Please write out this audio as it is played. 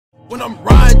When I'm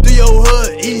riding through your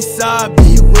hood, east side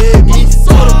be with me.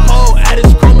 So the pole at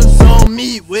its chromosome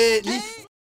meet with me.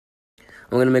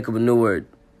 I'm gonna make up a new word,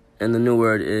 and the new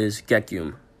word is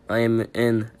Gekyume. I am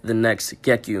in the next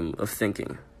Gekyume of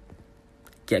thinking.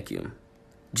 Gekyume.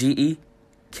 Gekyume.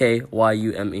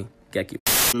 Gekyume.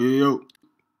 Yo,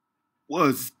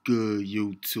 what's good,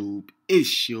 YouTube?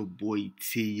 It's your boy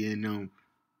T, and I'm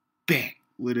back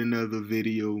with another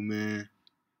video, man.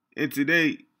 And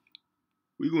today,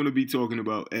 we're going to be talking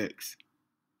about X.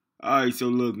 Alright, so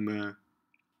look, man.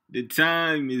 The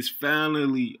time is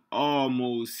finally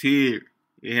almost here.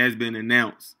 It has been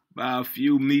announced by a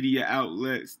few media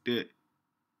outlets that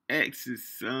X's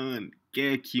son,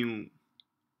 Gekyume,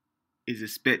 is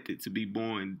expected to be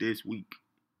born this week.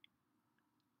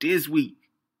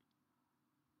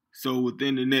 So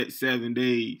within the next 7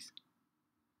 days,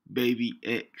 baby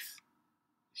X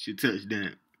should touch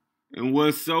down. And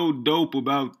what's so dope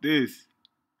about this,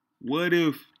 what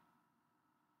if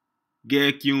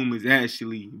Gekyume is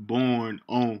actually born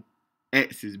on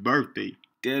X's birthday?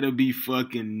 That'll be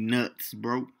fucking nuts,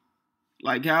 bro.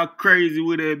 Like, how crazy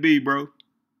would that be, bro?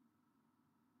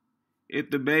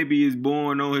 If the baby is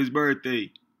born on his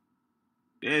birthday.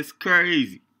 That's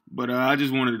crazy. But I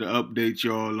just wanted to update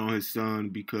y'all on his son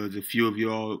because a few of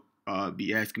y'all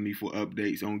be asking me for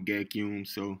updates on Gekyume.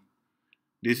 So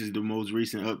this is the most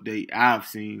recent update I've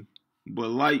seen. But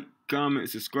like, comment,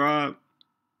 subscribe,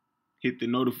 hit the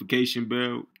notification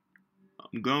bell.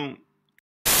 I'm gone.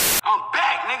 I'm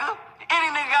back, nigga. Any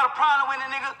nigga got a problem with a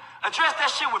nigga, address that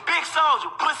shit with Big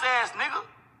Soldier, pussy ass nigga.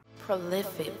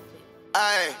 Prolific.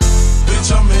 Aye.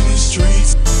 Bitch, I'm in these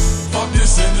streets. Fuck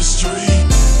this industry.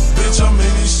 Bitch, I'm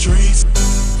in these streets.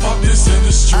 Fuck this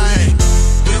industry. Aye.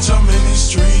 Bitch, I'm in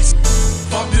these streets.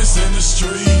 Fuck this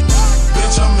industry.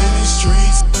 Bitch, I'm in these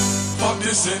streets. Fuck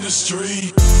this industry.